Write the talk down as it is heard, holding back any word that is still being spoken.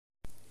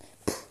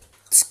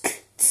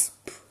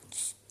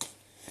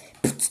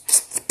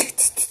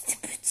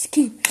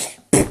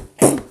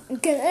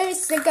que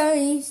está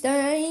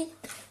ahí.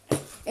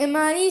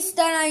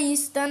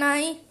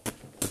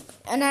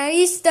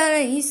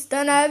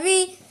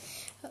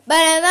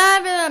 Para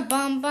dar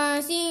pampa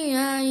assim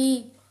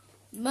aí.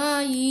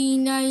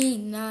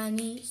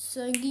 Nani,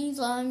 sangue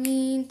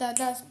lamenta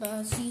das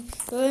passi.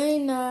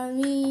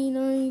 Nani,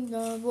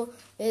 no bo.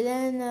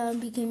 Elena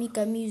became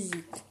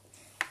music.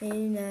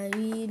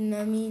 Nani,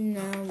 no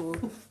bo.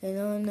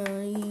 Elena,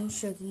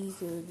 shaki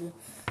good.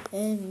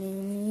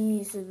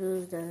 And so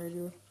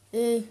that.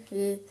 Hey,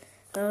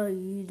 how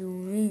you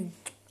doing?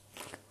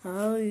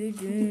 How you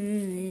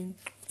doing?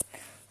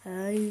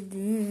 How you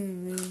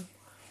doing?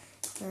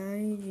 How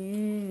you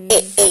doing?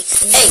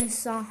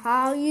 So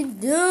how you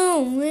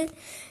doing?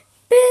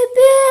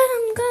 Baby,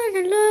 I'm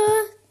gonna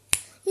love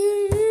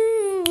you.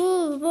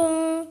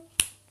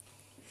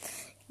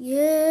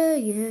 Yeah.